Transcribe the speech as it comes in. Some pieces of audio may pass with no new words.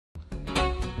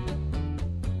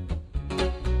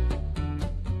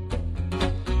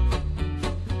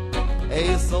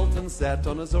A sultan sat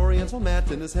on his oriental mat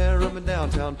in his harem in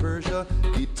downtown Persia.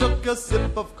 He took a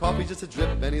sip of coffee just a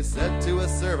drip, and he said to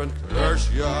his servant, "Curse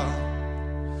ya!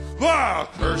 Ah,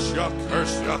 curse ya,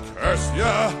 curse ya, curse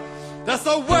ya! That's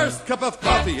the worst cup of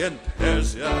coffee in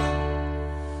Persia.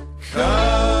 'Cause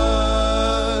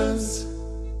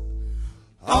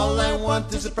all I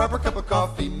want is a proper cup of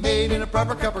coffee made in a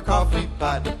proper cup of coffee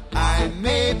pot. I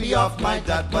may be off my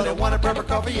dot, but I want a proper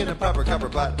coffee in a proper cup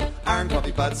of pot. Iron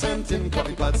coffee pots and tin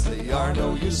coffee pots, they are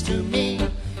no use to me.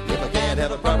 If I can't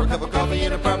have a proper cup of coffee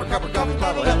in a proper cup of coffee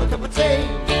pot, I'll have a cup of tea."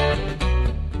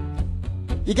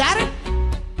 You got it?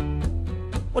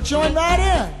 Well, join right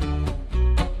in.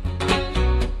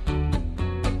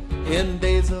 In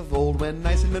days of old, when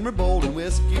nice and men were bold and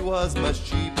whiskey was much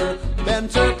cheaper, Ben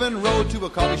Turpin rode to a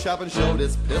coffee shop and showed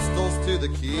his pistols to the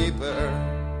keeper.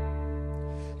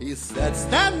 He said,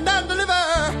 "Stand and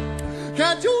deliver!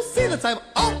 Can't you see that I'm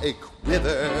all a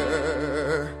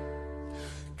quiver?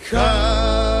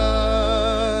 'Cause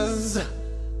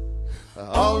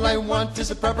all I want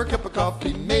is a proper cup of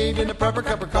coffee made in a proper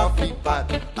cup of coffee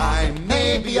pot. I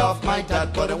may be off my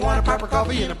dot, but I want a proper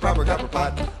coffee in a proper cup of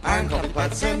pot. Iron coffee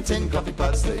pots and tin coffee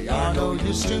pots, they are no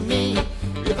use to me.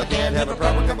 If I can't have a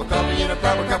proper cup of coffee in a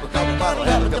proper cup of coffee pot, I'll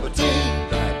have a cup of tea."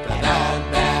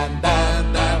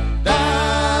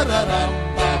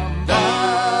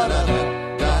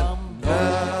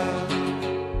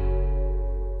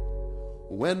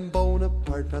 When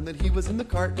Bonaparte found that he was in the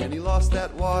cart and he lost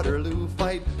that Waterloo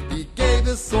fight, he gave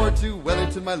his sword to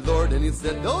Wellington, my lord, and he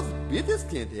said, "Those British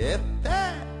can't have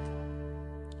that."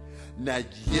 Now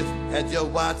if had your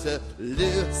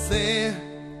Waterloo, say,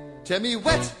 tell me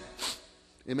what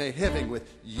am I having with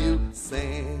you,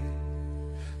 say?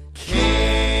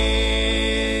 'Cause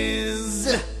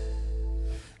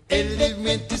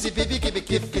element is a baby, give a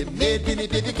gift, maybe a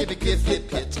baby, give a gift,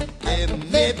 pit. And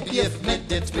maybe if my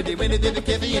debt's pretty, when a baby,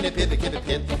 give a pit, give a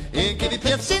pit. And give a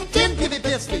pit, sin, tin, give a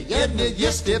pit, and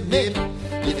yes, they made.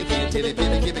 If you can't tell a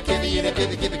baby, give a kivvy, and a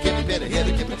baby, give a kivvy, better have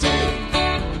a give a tea.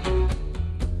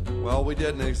 Well, we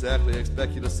didn't exactly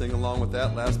expect you to sing along with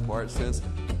that last part since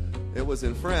it was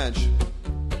in French.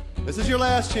 This is your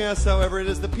last chance, however. It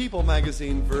is the People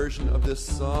magazine version of this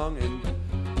song, and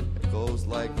it goes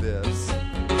like this.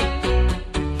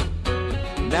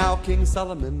 Now King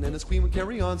Solomon and his queen would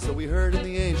carry on, so we heard in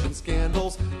the ancient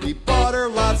scandals. He bought her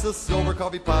lots of silver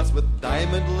coffee pots with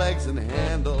diamond legs and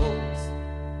handles.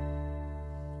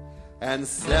 And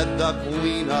said the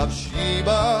Queen of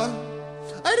Sheba,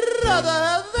 "I'd rather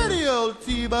have any old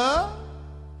Tiba,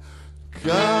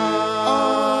 'cause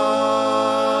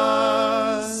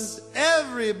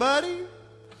everybody,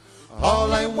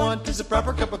 all I want is a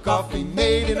proper cup of coffee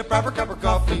made in a proper cup of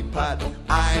coffee pot.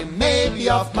 I may be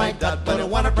off my dot, but I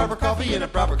want a proper coffee in a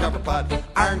proper cup of pot.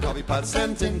 Iron coffee pots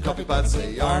and tin coffee pots,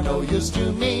 they are no use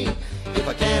to me. If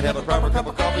I can't have a proper cup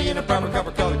of coffee in a proper cup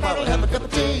of coffee pot, I'll have a cup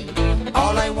of tea.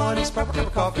 All I want is a proper cup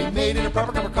of coffee made in a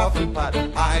proper cup of coffee pot.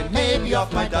 I may be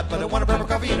off my dot, but I want a proper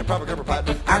coffee in a proper cup of pot.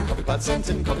 Iron coffee pots and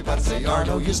tin coffee pots, they are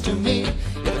no use to me.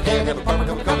 If I can't have a proper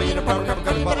cup of coffee in a proper cup of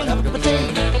coffee pot, I'll have a cup of tea.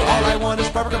 All I want is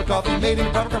a proper cup of coffee made in a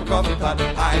proper cup of coffee pot.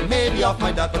 I may be off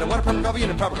my dot, but I want a proper coffee in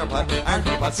a proper cup of pot. Iron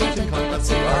coffee pots and tin coffee pots,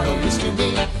 they are no use to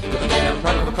me. If I can't have a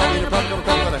proper cup of coffee in a proper cup of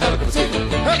coffee pot, I'll have a cup of tea.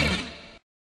 Hey!